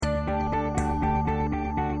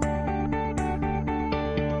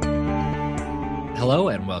Hello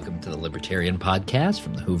and welcome to the Libertarian podcast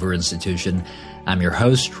from the Hoover Institution. I'm your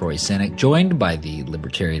host, Troy Senik, joined by the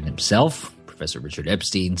Libertarian himself, Professor Richard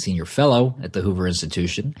Epstein, Senior Fellow at the Hoover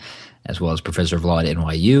Institution, as well as Professor of Law at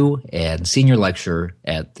NYU and Senior Lecturer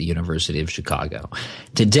at the University of Chicago.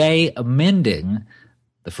 Today, amending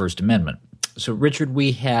the First Amendment. So, Richard,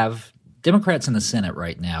 we have Democrats in the Senate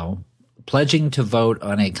right now pledging to vote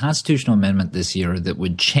on a constitutional amendment this year that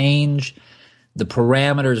would change the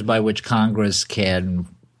parameters by which Congress can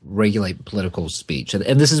regulate political speech.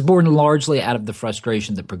 And this is born largely out of the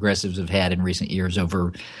frustration that progressives have had in recent years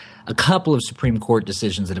over a couple of Supreme Court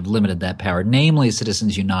decisions that have limited that power, namely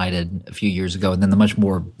Citizens United a few years ago, and then the much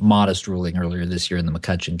more modest ruling earlier this year in the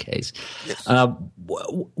McCutcheon case. Yes.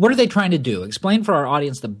 What are they trying to do? Explain for our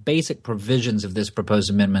audience the basic provisions of this proposed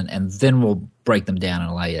amendment, and then we'll break them down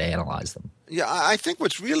and allow you to analyze them. Yeah, I think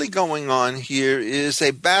what's really going on here is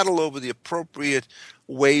a battle over the appropriate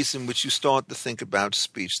ways in which you start to think about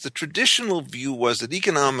speech. The traditional view was that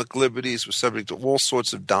economic liberties were subject to all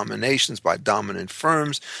sorts of dominations by dominant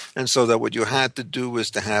firms, and so that what you had to do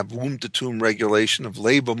was to have womb-to-tomb regulation of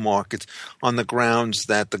labor markets on the grounds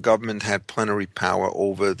that the government had plenary power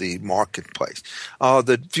over the marketplace.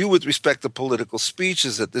 The view with respect to political speech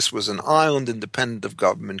is that this was an island independent of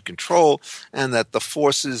government control, and that the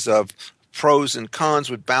forces of pros and cons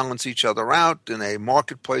would balance each other out in a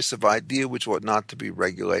marketplace of idea which ought not to be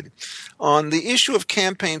regulated. On the issue of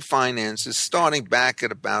campaign finances, starting back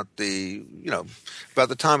at about the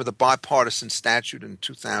time of the bipartisan statute in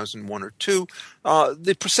 2001 or 2,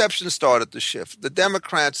 the perception started to shift. The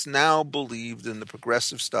Democrats now believed in the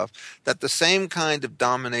progressive stuff that the same kind of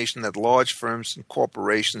domination that large firms and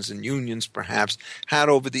corporations and unions perhaps had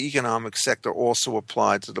over the economic sector also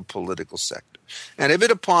applied to the political sector. And if it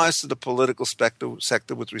applies to the political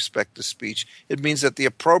sector with respect to speech, it means that the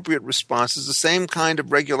appropriate response is the same kind of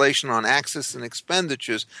regulation on access and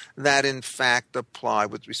expenditures that in fact apply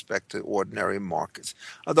with respect to ordinary markets.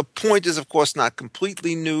 The point is, of course, not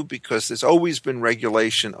completely new because there's always been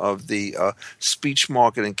regulation of the speech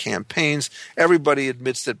market and campaigns. Everybody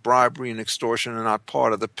admits that bribery and extortion are not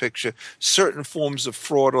part of the picture. Certain forms of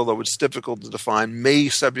fraud, although it's difficult to define, may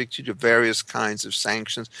subject you to various kinds of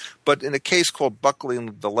sanctions. But in a case called Buckley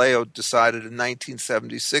and DeLeo decided in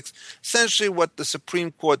 1976, essentially what the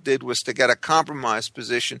Supreme Court did was to get a compromise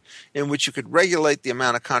position in which you could regulate the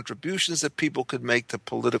amount of contributions that people could make to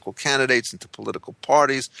political candidates and to political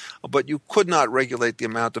parties, but you could not regulate the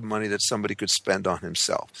amount of money that somebody could spend on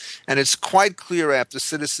himself. And it's quite clear after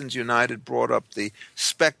Citizens United brought up the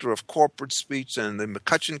specter of corporate speech, and the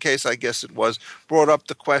McCutcheon case, I guess it was, brought up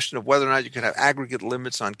the question of whether or not you could have aggregate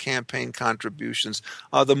limits on campaign contributions.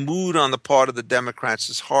 The mood on the part of the Democrats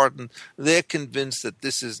is hardened. They're convinced that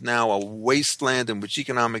this is now a wasteland in which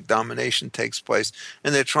economic domination takes place,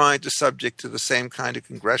 and they're trying to subject to the same kind of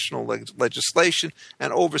congressional legislation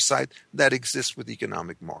and oversight that exists with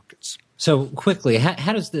economic markets. So quickly,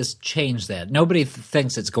 how does this change that? Nobody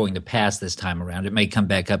thinks it's going to pass this time around. It may come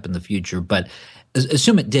back up in the future, but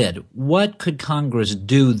assume it did. What could Congress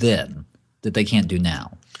do then that they can't do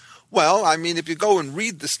now? Well, I mean, if you go and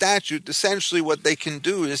read the statute, essentially what they can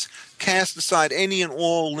do is cast aside any and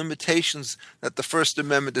all limitations that the First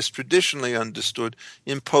Amendment is traditionally understood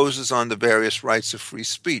imposes on the various rights of free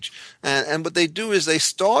speech. And what they do is they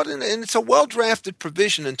start, and it's a well-drafted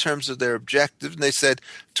provision in terms of their objective, and they said,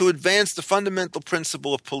 to advance the fundamental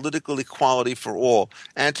principle of political equality for all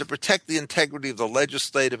and to protect the integrity of the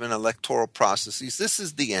legislative and electoral processes. This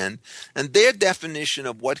is the end. And their definition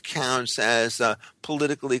of what counts as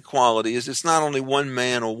political equality is it's not only one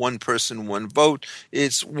man or one person, one vote,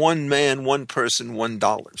 it's one man, one person,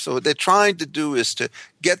 $1. So what they're trying to do is to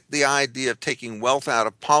get the idea of taking wealth out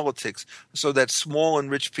of politics so that small and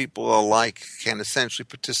rich people alike can essentially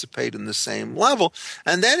participate in the same level.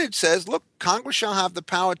 And then it says, look, Congress shall have the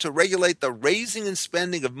power to regulate the raising and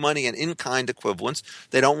spending of money and in-kind equivalents.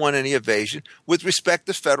 They don't want any evasion with respect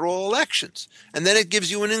to federal elections. And then it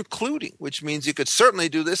gives you an including, which means you could certainly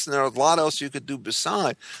do this, and there's a lot else you could do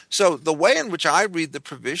beside. So the way in which I read the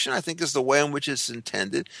provision, I think is the way in which it's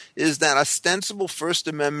intended, is that ostensible First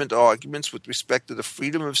Amendment arguments with respect to the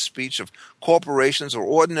freedom of speech of corporations or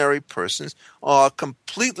ordinary persons are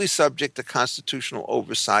completely subject to constitutional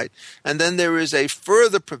oversight. And then there is a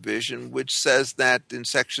further provision which says that in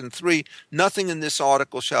Section 3, nothing in this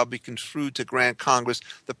article shall be construed to grant Congress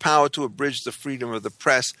the power to abridge the freedom of the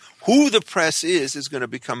press. Who the press is going to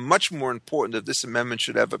become much more important if this amendment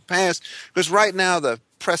should ever pass, because right now the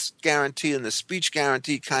press guarantee and the speech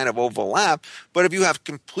guarantee kind of overlap. But if you have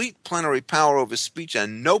complete plenary power over speech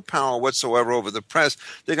and no power whatsoever over the press,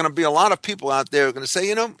 there are going to be a lot of people out there who are going to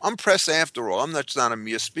say, I'm press after all. I'm not a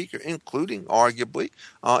mere speaker, including, arguably,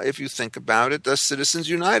 if you think about it, Citizens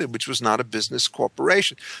United, which was not a business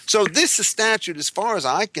corporation. So this statute, as far as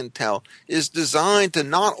I can tell, is designed to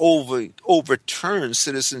not overturn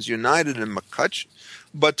Citizens United and McCutcheon,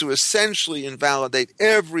 but to essentially invalidate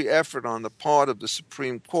every effort on the part of the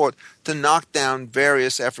Supreme Court to knock down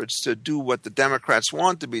various efforts to do what the Democrats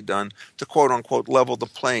want to be done, to quote-unquote level the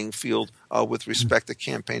playing field with respect to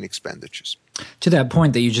campaign expenditures. To that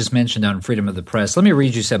point that you just mentioned on freedom of the press, let me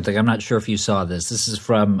read you something. I'm not sure if you saw this. This is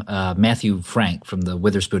from Matthew Frank from the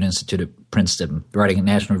Witherspoon Institute at Princeton, writing a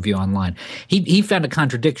National Review Online. He found a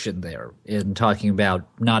contradiction there in talking about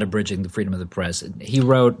not abridging the freedom of the press. He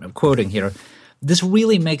wrote, I'm quoting here, "This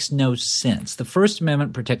really makes no sense. The First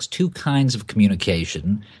Amendment protects two kinds of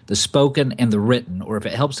communication, the spoken and the written, or if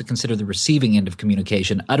it helps to consider the receiving end of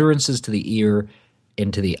communication, utterances to the ear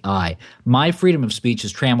and to the eye. My freedom of speech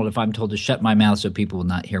is trammeled if I'm told to shut my mouth so people will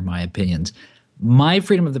not hear my opinions. My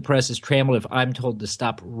freedom of the press is trammeled if I'm told to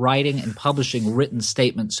stop writing and publishing written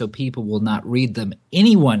statements so people will not read them.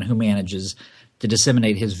 Anyone who manages to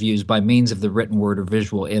disseminate his views by means of the written word or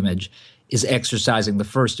visual image is exercising the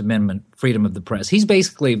First Amendment freedom of the press." He's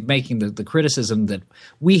basically making the criticism that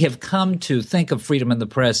we have come to think of freedom of the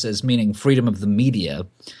press as meaning freedom of the media,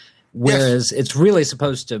 whereas it's really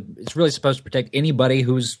supposed to protect anybody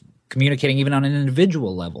who's communicating even on an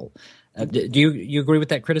individual level. Do you agree with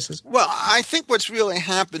that criticism? Well, I think what's really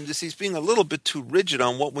happened is he's being a little bit too rigid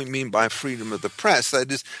on what we mean by freedom of the press. That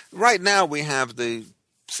is, right now we have the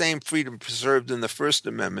same freedom preserved in the First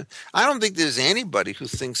Amendment. I don't think there's anybody who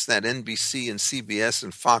thinks that NBC and CBS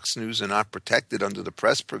and Fox News are not protected under the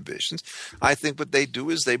press provisions. I think what they do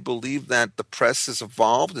is they believe that the press has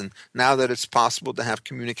evolved, and now that it's possible to have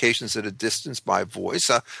communications at a distance by voice,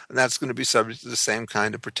 that's going to be subject to the same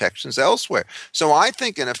kind of protections elsewhere. So I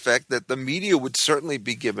think, in effect, that the media would certainly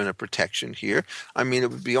be given a protection here. I mean, it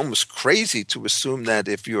would be almost crazy to assume that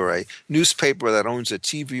if you're a newspaper that owns a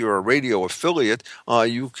TV or a radio affiliate,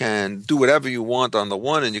 you can do whatever you want on the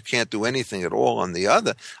one and you can't do anything at all on the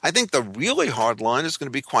other. I think the really hard line is going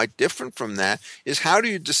to be quite different from that, is how do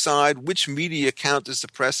you decide which media count as the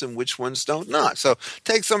press and which ones don't not? So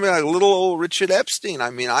take somebody like little old Richard Epstein.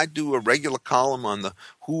 I mean, I do a regular column on the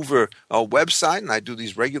Hoover website, and I do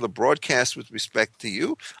these regular broadcasts with respect to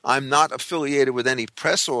you. I'm not affiliated with any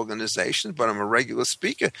press organization, but I'm a regular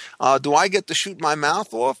speaker. Do I get to shoot my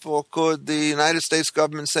mouth off, or could the United States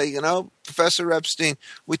government say, Professor Epstein,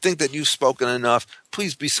 we think that you've spoken enough.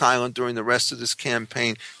 Please be silent during the rest of this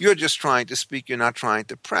campaign. You're just trying to speak. You're not trying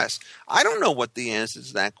to press. I don't know what the answer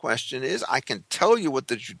to that question is. I can tell you what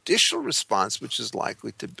the judicial response, which is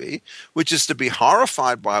likely to be, which is to be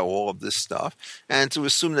horrified by all of this stuff and to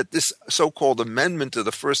assume that this so-called amendment to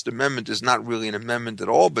the First Amendment is not really an amendment at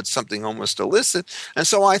all, but something almost illicit. And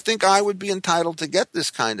so I think I would be entitled to get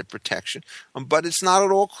this kind of protection. But it's not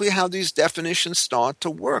at all clear how these definitions start to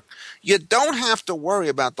work. You don't have to worry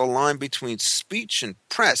about the line between speech and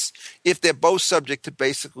press if they're both subject to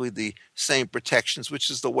basically the same protections,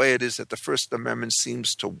 which is the way it is that the First Amendment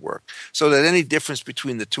seems to work, so that any difference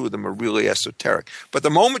between the two of them are really esoteric. But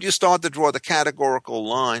the moment you start to draw the categorical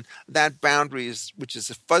line, that boundary, which is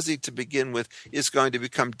fuzzy to begin with, is going to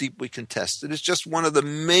become deeply contested. It's just one of the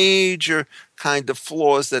major kind of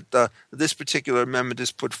flaws that this particular amendment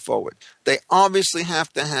is put forward. They obviously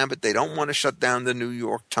have to have it. They don't want to shut down the New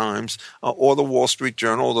York Times or the Wall Street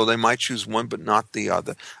Journal, although they might choose one but not the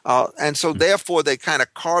other. And so therefore they kind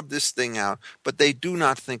of carve this thing out, but they do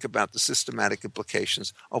not think about the systematic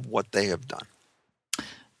implications of what they have done.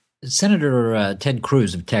 Senator Ted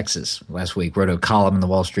Cruz of Texas last week wrote a column in the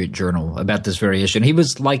Wall Street Journal about this very issue, and he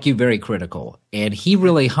was, like you, very critical. And he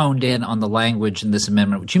really honed in on the language in this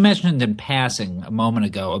amendment, which you mentioned in passing a moment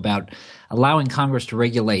ago, about allowing Congress to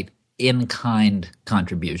regulate in-kind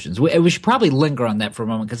contributions. We should probably linger on that for a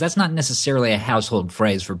moment, because that's not necessarily a household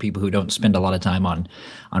phrase for people who don't spend a lot of time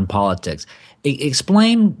on politics.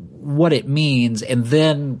 Explain what it means, and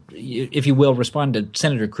then, if you will, respond to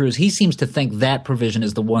Senator Cruz. He seems to think that provision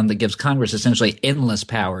is the one that gives Congress essentially endless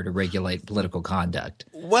power to regulate political conduct.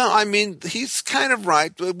 Well, I mean, he's kind of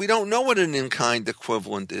right. We don't know what an in-kind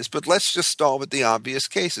equivalent is, but let's just start with the obvious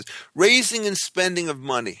cases. Raising and spending of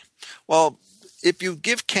money. Well, if you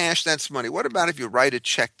give cash, that's money. What about if you write a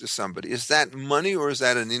check to somebody? Is that money, or is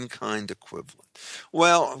that an in-kind equivalent?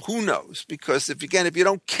 Well, who knows? Because if you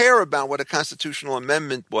don't care about what a constitutional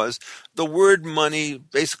amendment was, the word money,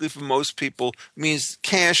 basically for most people, means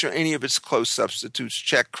cash or any of its close substitutes,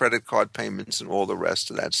 check, credit card payments, and all the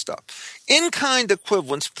rest of that stuff. In-kind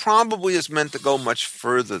equivalence probably is meant to go much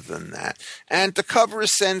further than that and to cover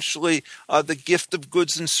essentially the gift of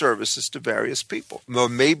goods and services to various people. Or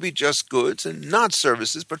maybe just goods and not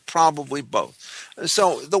services, but probably both.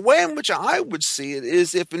 So the way in which I would see it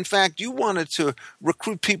is if, in fact, you wanted to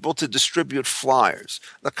recruit people to distribute flyers,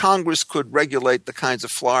 the Congress could regulate the kinds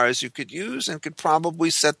of flyers you could use and could probably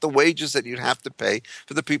set the wages that you'd have to pay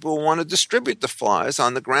for the people who want to distribute the flyers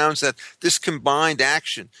on the grounds that this combined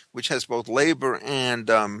action, which has both labor and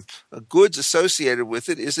goods associated with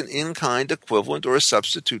it, is an in-kind equivalent or a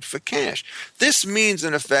substitute for cash. This means,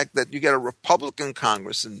 in effect, that you get a Republican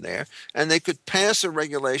Congress in there, and they could pass a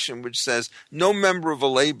regulation which says no member of a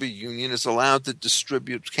labor union is allowed to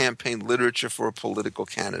distribute campaign literature for a political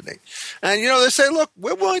candidate. And, they say, look,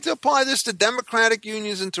 we're willing to apply this to Democratic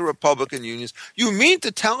unions and to Republican unions. You mean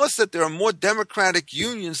to tell us that there are more Democratic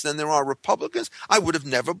unions than there are Republicans? I would have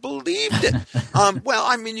never believed it.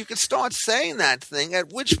 You could start saying that thing,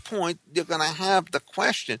 at which point you're going to have the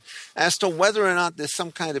question as to whether or not there's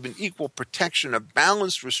some kind of an equal protection or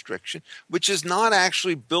balanced restriction, which is not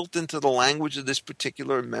actually built into the language of this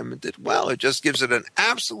particular amendment. It just gives it an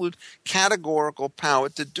absolute categorical power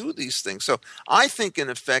to do these things. So I think, in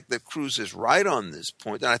effect, that Cruz is right on this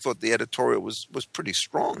point, and I thought the editorial was pretty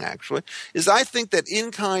strong, actually, is I think that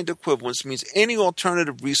in-kind equivalence means any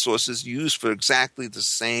alternative resources used for exactly the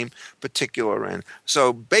same particular end.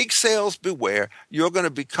 So bake sales, beware, you're going to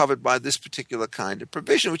be covered by this particular kind of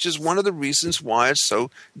provision, which is one of the reasons why it's so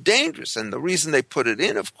dangerous. And the reason they put it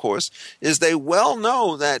in, of course, is they well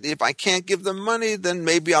know that if I can't give them money, then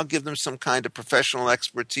maybe I'll give them some kind of professional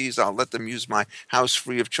expertise. I'll let them use my house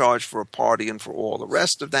free of charge for a party and for all the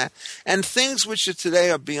rest of that. And things which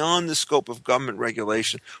today are beyond the scope of government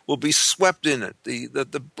regulation will be swept in it.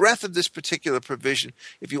 The breadth of this particular provision,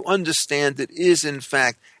 if you understand it, is in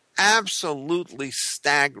fact absolutely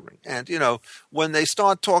staggering. And, when they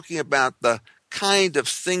start talking about the kind of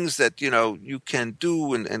things that, you can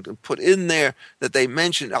do and put in there that they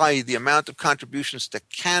mentioned, i.e. the amount of contributions to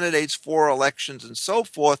candidates for elections and so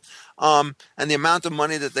forth, and the amount of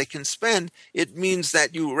money that they can spend, it means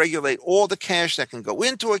that you regulate all the cash that can go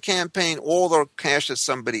into a campaign, all the cash that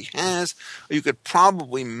somebody has. You could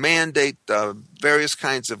probably mandate various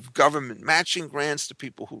kinds of government matching grants to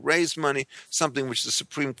people who raise money, something which the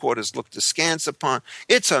Supreme Court has looked askance upon.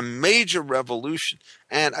 It's a major revolution,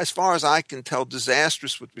 and as far as I can tell,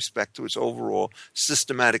 disastrous with respect to its overall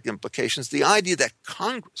systematic implications. The idea that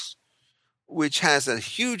Congress, which has a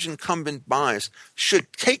huge incumbent bias,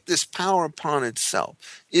 should take this power upon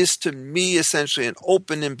itself is, to me, essentially an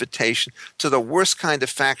open invitation to the worst kind of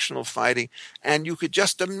factional fighting. And you could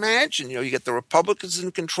just imagine, you get the Republicans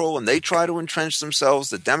in control and they try to entrench themselves.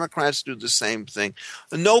 The Democrats do the same thing.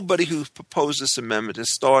 Nobody who proposed this amendment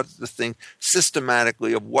has started to think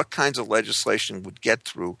systematically of what kinds of legislation would get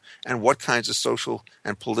through and what kinds of social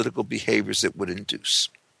and political behaviors it would induce.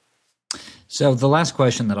 So the last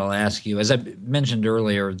question that I'll ask you, as I mentioned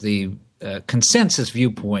earlier, the consensus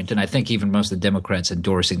viewpoint, and I think even most of the Democrats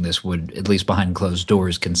endorsing this would, at least behind closed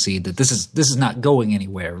doors, concede that this is not going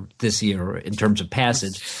anywhere this year in terms of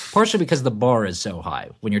passage, partially because the bar is so high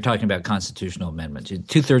when you're talking about constitutional amendments.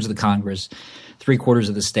 2/3 of the Congress, 3/4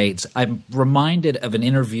 of the states. I'm reminded of an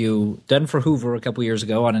interview done for Hoover a couple years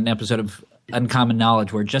ago on an episode of Uncommon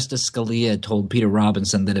Knowledge where Justice Scalia told Peter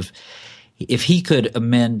Robinson that if he could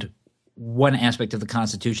amend one aspect of the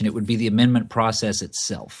Constitution, it would be the amendment process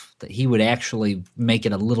itself, that he would actually make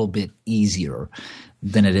it a little bit easier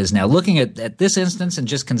than it is now. Looking at this instance and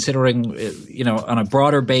just considering, on a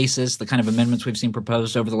broader basis, the kind of amendments we've seen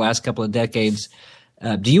proposed over the last couple of decades,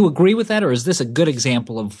 do you agree with that, or is this a good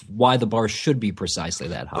example of why the bar should be precisely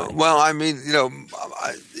that high? Well,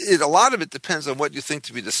 a lot of it depends on what you think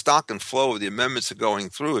to be the stock and flow of the amendments that are going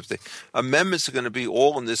through. If the amendments are going to be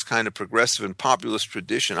all in this kind of progressive and populist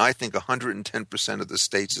tradition, I think 110% of the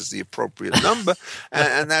states is the appropriate number,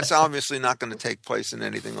 and that's obviously not going to take place in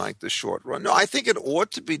anything like the short run. No, I think it ought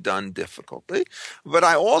to be done difficultly, but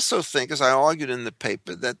I also think, as I argued in the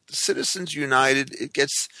paper, that Citizens United, it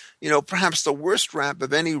gets perhaps the worst rap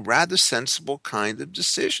of any rather sensible kind of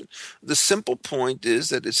decision. The simple point is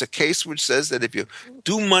that it's a case which says that if you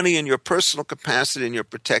do money in your personal capacity and you're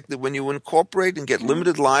protected, when you incorporate and get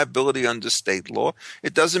limited liability under state law,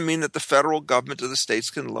 it doesn't mean that the federal government or the states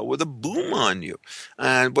can lower the boom on you.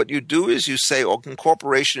 And what you do is you say,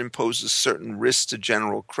 incorporation imposes certain risks to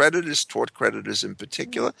general creditors, tort creditors in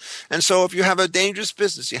particular. And so if you have a dangerous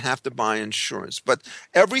business, you have to buy insurance. But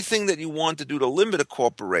everything that you want to do to limit a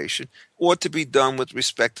corporation, incorporation ought to be done with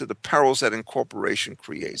respect to the perils that incorporation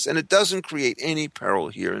creates. And it doesn't create any peril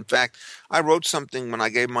here. In fact, I wrote something when I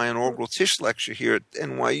gave my inaugural Tisch lecture here at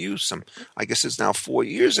NYU I guess it's now 4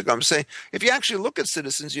 years ago. I'm saying, if you actually look at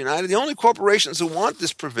Citizens United, the only corporations who want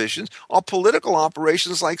this provision are political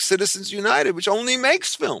operations like Citizens United, which only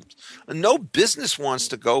makes films. And no business wants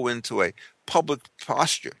to go into a public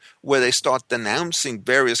posture where they start denouncing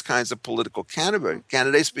various kinds of political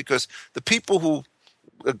candidates, because the people who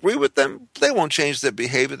agree with them, they won't change their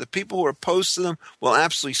behavior. The people who are opposed to them will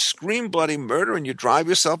absolutely scream bloody murder, and you drive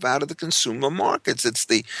yourself out of the consumer markets. It's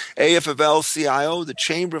the AFL-CIO, the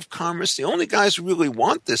Chamber of Commerce. The only guys who really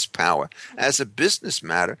want this power as a business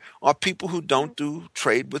matter are people who don't do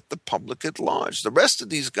trade with the public at large. The rest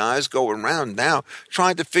of these guys go around now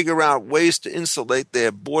trying to figure out ways to insulate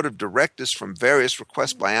their board of directors from various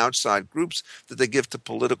requests by outside groups that they give to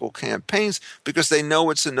political campaigns, because they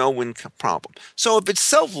know it's a no-win problem. So if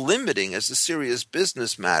it's self-limiting as a serious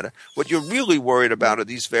business matter, what you're really worried about are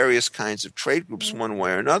these various kinds of trade groups one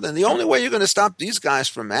way or another. And the only way you're going to stop these guys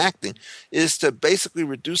from acting is to basically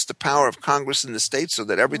reduce the power of Congress and the states so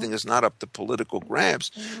that everything is not up to political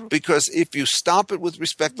grabs. Because if you stop it with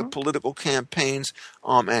respect to political campaigns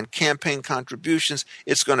and campaign contributions,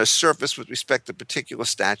 it's going to surface with respect to particular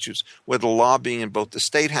statutes where the lobbying in both the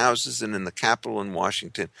state houses and in the Capitol in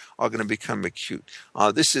Washington are going to become acute.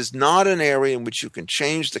 This is not an area in which you can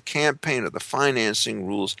change the campaign or the financing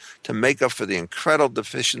rules to make up for the incredible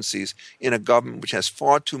deficiencies in a government which has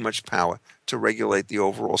far too much power to regulate the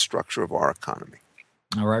overall structure of our economy.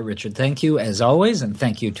 All right, Richard, thank you as always, and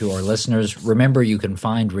thank you to our listeners. Remember, you can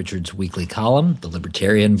find Richard's weekly column, The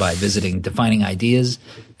Libertarian, by visiting Defining Ideas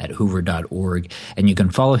at hoover.org, and you can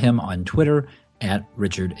follow him on Twitter at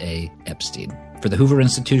Richard A. Epstein. For the Hoover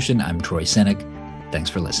Institution, I'm Troy Senik. Thanks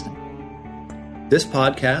for listening. This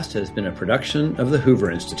podcast has been a production of the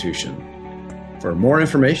Hoover Institution. For more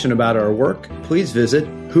information about our work, please visit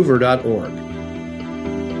hoover.org.